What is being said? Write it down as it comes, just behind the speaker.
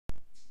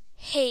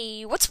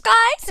Hey, what's up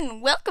guys,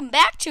 and welcome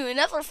back to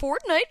another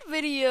Fortnite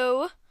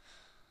video.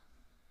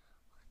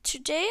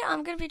 Today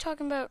I'm going to be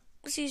talking about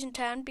Season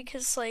 10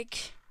 because, I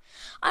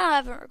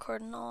haven't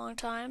recorded in a long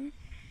time.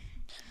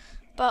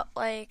 But,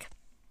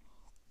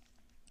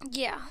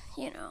 yeah,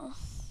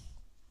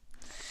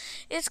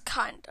 it's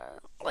kinda,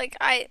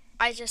 I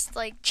just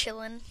like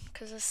chilling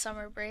because it's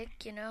summer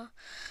break, Gonna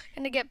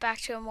get back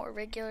to a more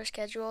regular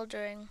schedule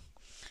during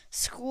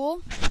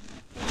school.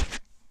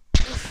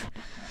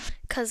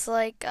 Because,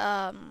 kind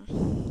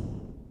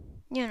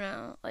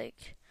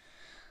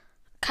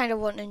of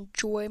want to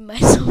enjoy my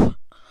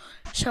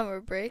summer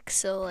break.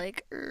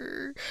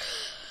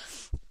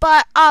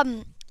 But,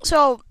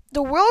 so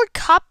the World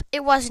Cup,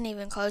 it wasn't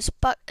even close.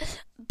 But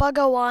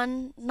Bugga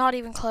won, not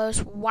even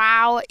close.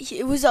 Wow,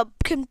 it was a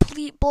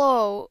complete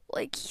blow.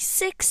 He's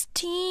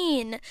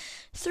 16.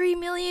 $3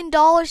 million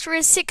for a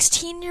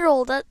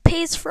 16-year-old. That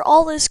pays for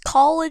all his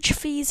college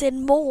fees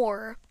and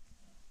more.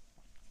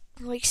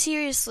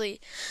 Seriously.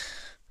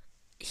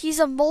 He's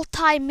a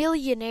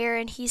multi-millionaire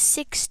and he's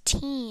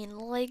 16.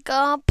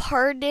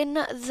 Pardon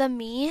the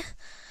me.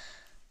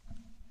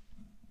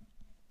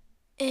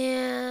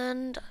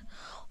 And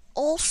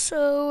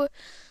also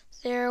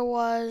there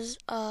was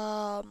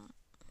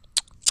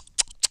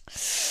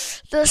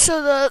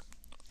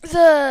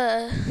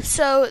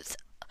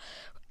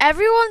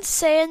everyone's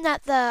saying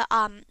that the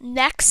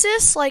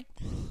Nexus,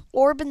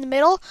 orb in the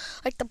middle,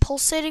 the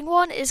pulsating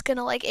one, is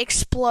gonna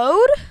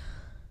explode.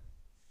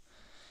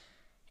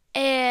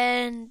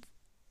 And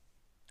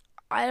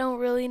I don't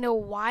really know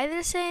why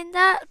they're saying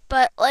that,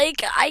 but I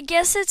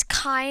guess it's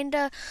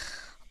kinda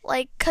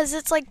 'cause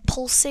it's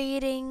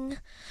pulsating,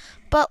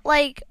 but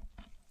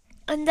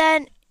and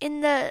then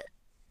in the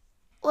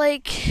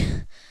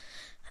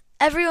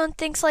everyone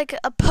thinks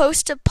a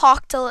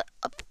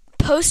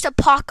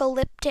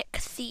post-apocalyptic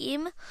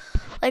theme,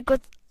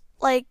 with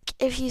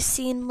if you've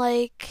seen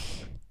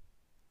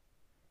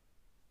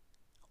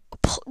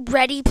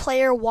Ready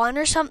Player One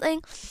or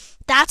something.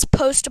 That's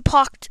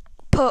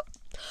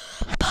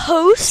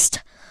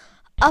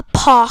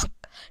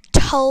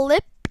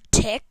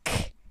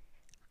post-apocalyptic,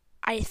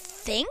 I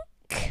think.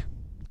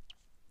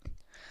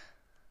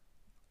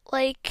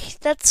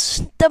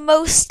 That's the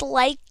most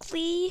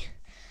likely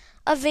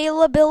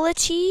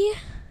availability.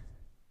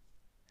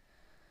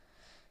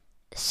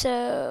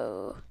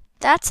 So,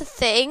 that's a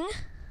thing.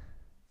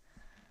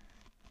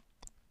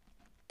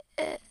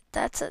 I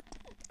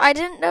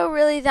didn't know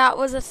really that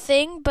was a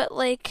thing, but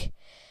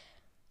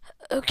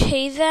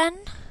okay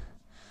then.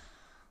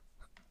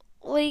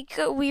 A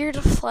weird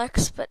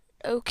flex, but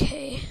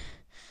okay.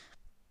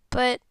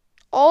 But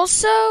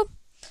also,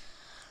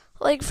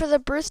 for the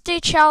birthday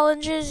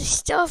challenges, you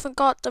still haven't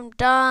got them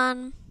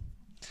done.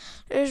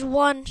 There's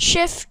one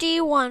Shifty,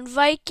 one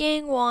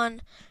Viking,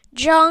 one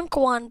Junk,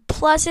 one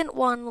Pleasant,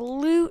 one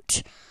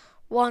Loot,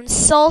 one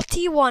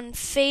Salty, one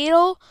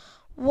Fatal,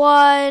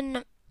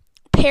 one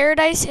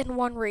Paradise, and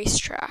one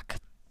Racetrack.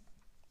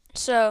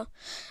 So,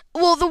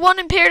 the one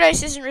in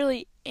Paradise isn't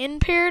really in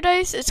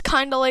Paradise. It's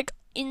kind of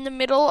in the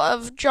middle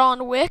of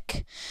John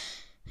Wick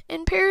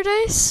in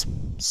Paradise.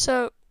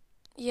 So,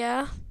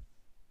 yeah,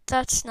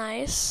 that's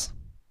nice.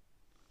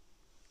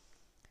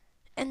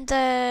 And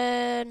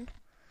then,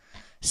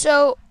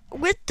 so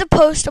with the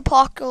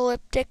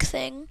post-apocalyptic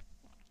thing,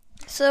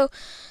 so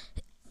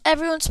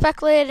everyone's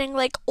speculating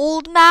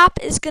old map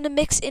is gonna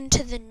mix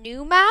into the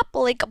new map,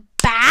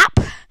 BAP.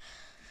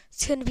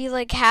 It's gonna be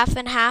half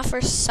and half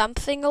or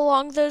something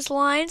along those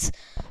lines.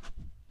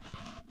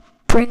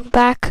 Bring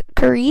back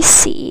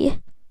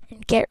Greasy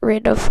and get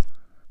rid of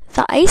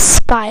the ice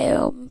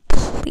biome,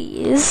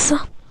 please.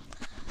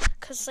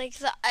 Cause I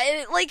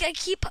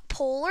keep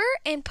Polar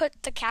and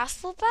put the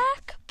castle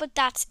back, but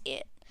that's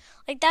it.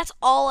 That's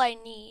all I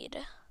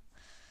need.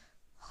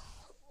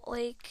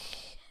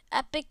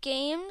 Epic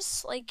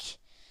Games,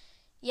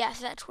 yeah,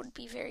 that would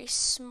be very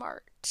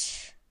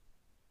smart.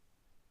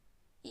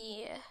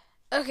 Yeah.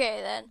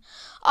 Okay then.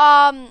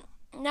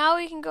 Now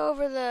we can go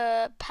over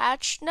the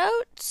patch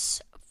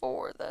notes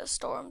for the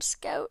Storm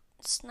Scout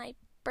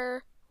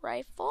sniper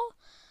rifle.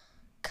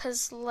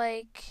 'Cause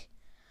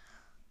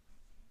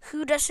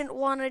who doesn't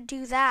want to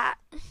do that?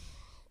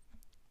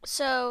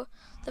 So,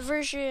 the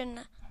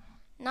version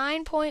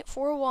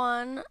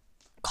 9.41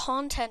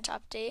 content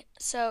update.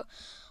 So,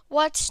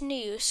 what's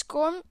new?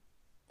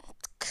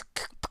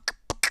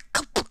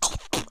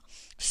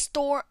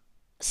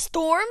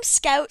 Storm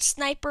Scout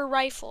sniper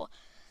rifle.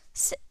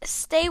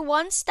 Stay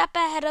one step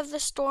ahead of the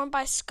storm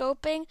by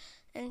scoping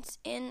and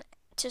in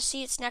to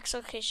see its next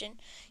location.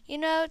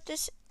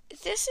 This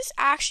is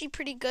actually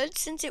pretty good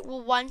since it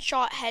will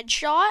one-shot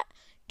headshot.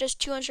 Does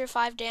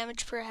 205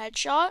 damage per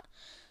headshot.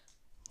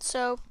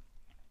 So,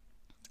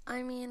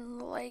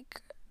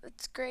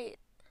 it's great.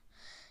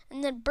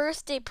 And then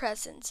birthday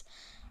presents.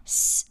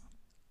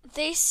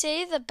 They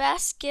say the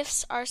best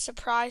gifts are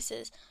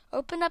surprises.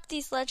 Open up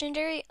these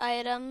legendary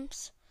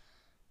items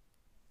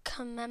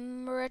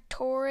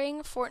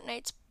commemorating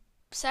Fortnite's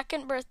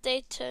second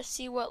birthday to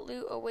see what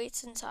loot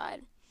awaits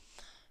inside.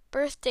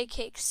 Birthday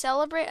cake.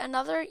 Celebrate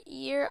another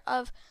year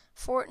of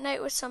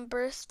Fortnite with some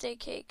birthday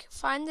cake.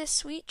 Find this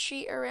sweet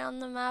treat around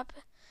the map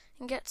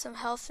and get some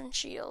health and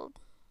shield.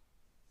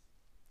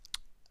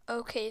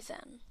 Okay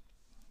then.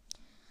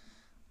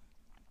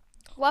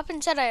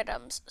 Weapons and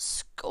items.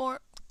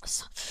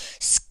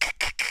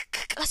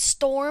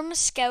 Storm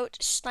Scout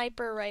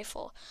Sniper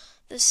Rifle.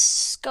 The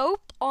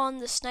scope on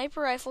the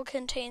sniper rifle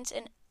contains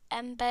an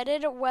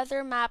embedded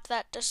weather map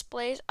that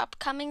displays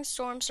upcoming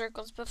storm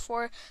circles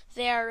before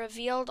they are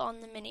revealed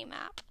on the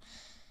minimap.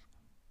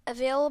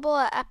 Available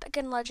at epic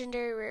and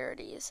legendary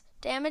rarities.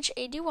 Damage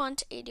 81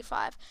 to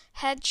 85.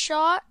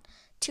 Headshot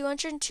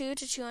 202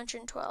 to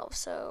 212.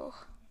 So,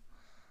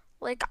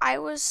 I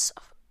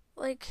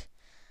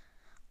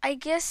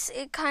guess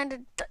it kind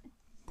of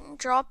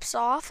drops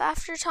off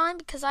after time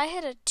because I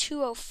hit a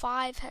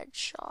 205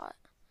 headshot.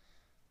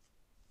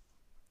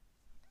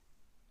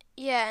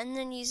 Yeah, and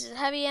then uses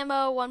heavy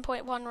ammo,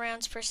 1.1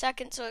 rounds per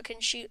second, so it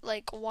can shoot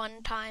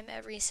one time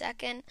every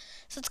second.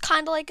 So it's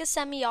kind of like a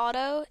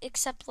semi-auto,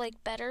 except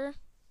better.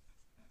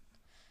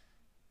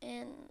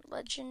 And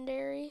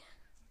legendary.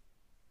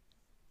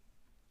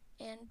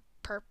 And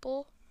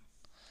purple.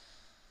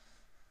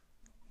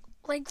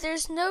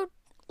 There's no,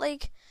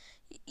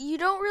 you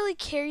don't really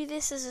carry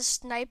this as a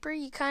sniper.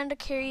 You kind of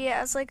carry it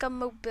as a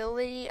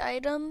mobility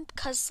item,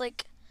 because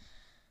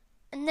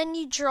and then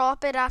you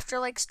drop it after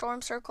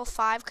Storm Circle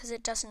 5 because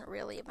it doesn't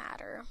really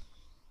matter.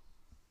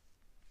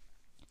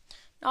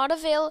 Not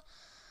available.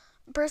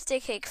 Birthday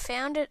cake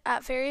found it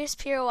at various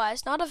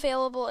POIs. Not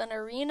available in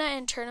arena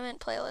and tournament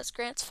playlist.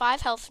 Grants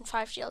 5 health and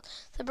 5 shield.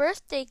 The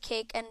birthday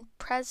cake and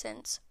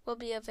presents will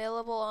be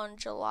available on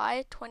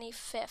July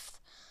 25th.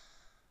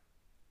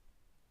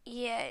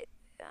 Yeah.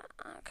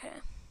 Okay.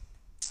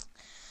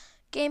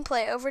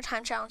 Gameplay,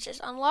 overtime challenges.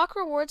 Unlock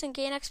rewards and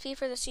gain XP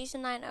for the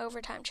Season 9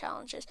 overtime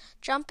challenges.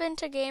 Jump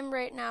into game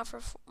right now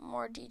for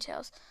more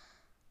details.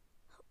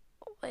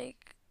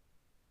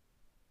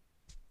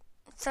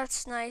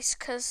 That's nice,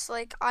 because,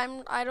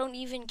 I don't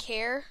even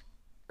care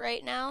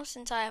right now,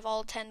 since I have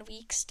all 10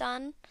 weeks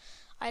done.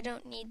 I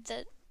don't need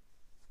the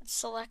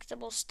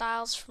selectable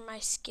styles for my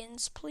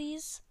skins,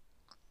 please.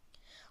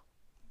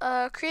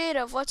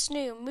 Creative, what's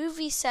new?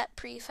 Movie set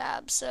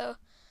prefab, so...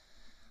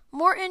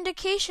 More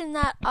indication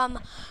that,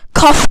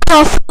 cough,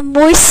 cough,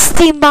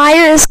 Moisty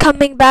Meyer is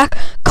coming back,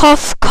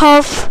 cough,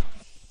 cough,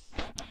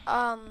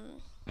 and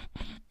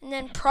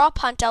then Prop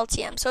Hunt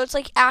LTM, so it's,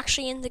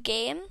 actually in the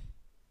game.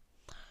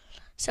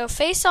 So,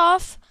 face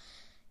off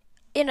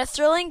in a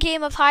thrilling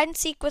game of hide and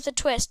seek with a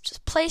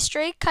twist. Play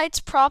Stray Kites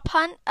Prop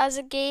Hunt as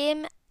a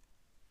game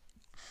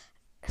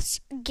as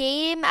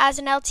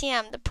an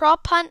LTM. The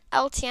Prop Hunt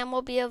LTM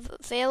will be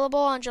available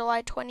on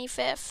July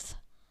 25th.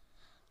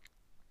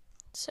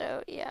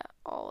 So, yeah,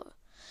 all of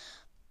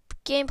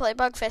gameplay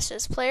bug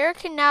fixes. Player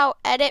can now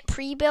edit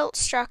pre-built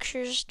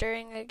structures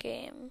during a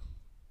game.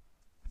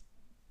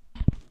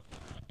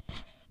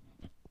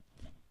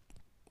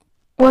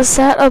 Was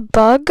that a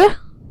bug?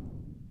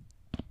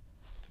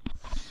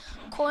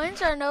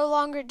 Coins are no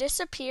longer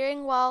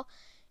disappearing while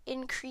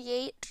in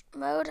create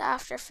mode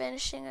after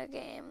finishing a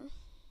game.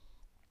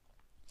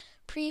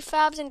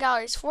 Prefabs and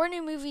galleries. 4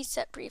 new movie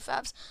set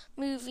prefabs.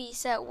 Movie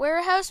set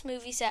warehouse,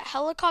 movie set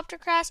helicopter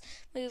crash,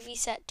 movie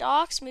set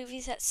docks, movie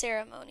set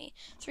ceremony.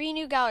 3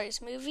 new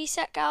galleries. Movie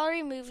set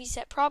gallery, movie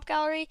set prop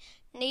gallery,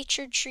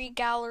 nature tree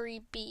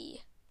gallery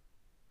B.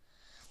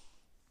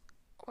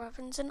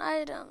 Weapons and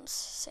items.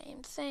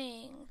 Same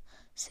thing.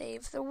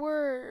 Save the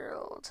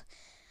world.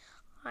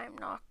 I'm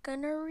not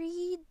gonna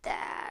read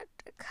that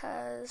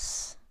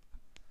because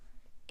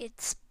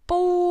it's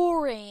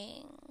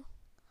boring.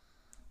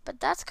 But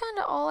that's kind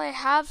of all I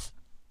have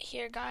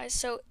here, guys.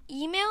 So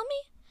email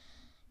me.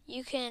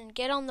 You can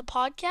get on the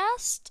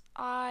podcast.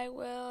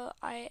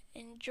 I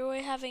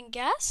enjoy having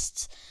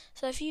guests.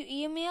 So if you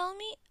email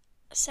me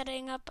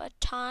setting up a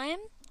time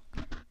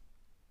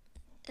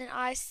and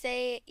I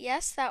say,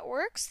 yes, that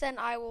works, then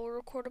I will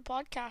record a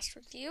podcast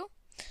with you.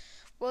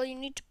 Well, you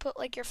need to put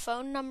your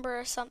phone number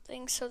or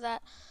something so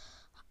that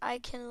I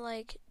can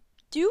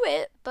do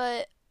it.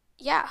 But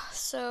yeah,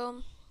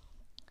 so...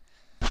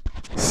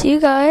 see you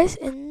guys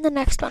in the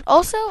next one.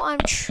 Also, I'm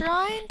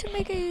trying to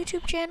make a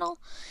YouTube channel.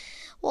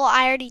 Well,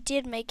 I already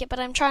did make it, but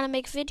I'm trying to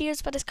make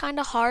videos, but it's kind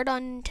of hard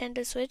on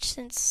Nintendo Switch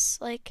since,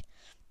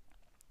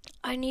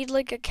 I need,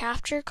 a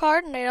capture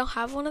card, and I don't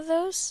have one of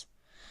those.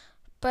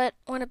 But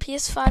when a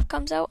PS5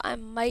 comes out, I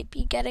might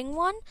be getting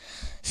one,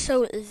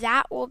 so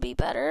that will be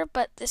better.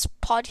 But this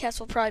podcast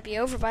will probably be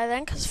over by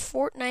then, because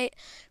Fortnite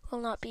will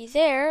not be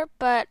there,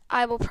 but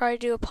I will probably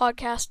do a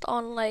podcast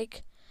on,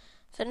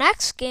 the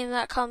next game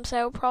that comes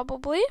out,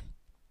 probably.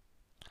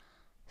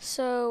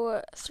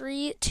 So,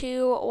 3,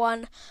 2,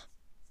 1,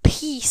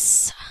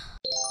 peace.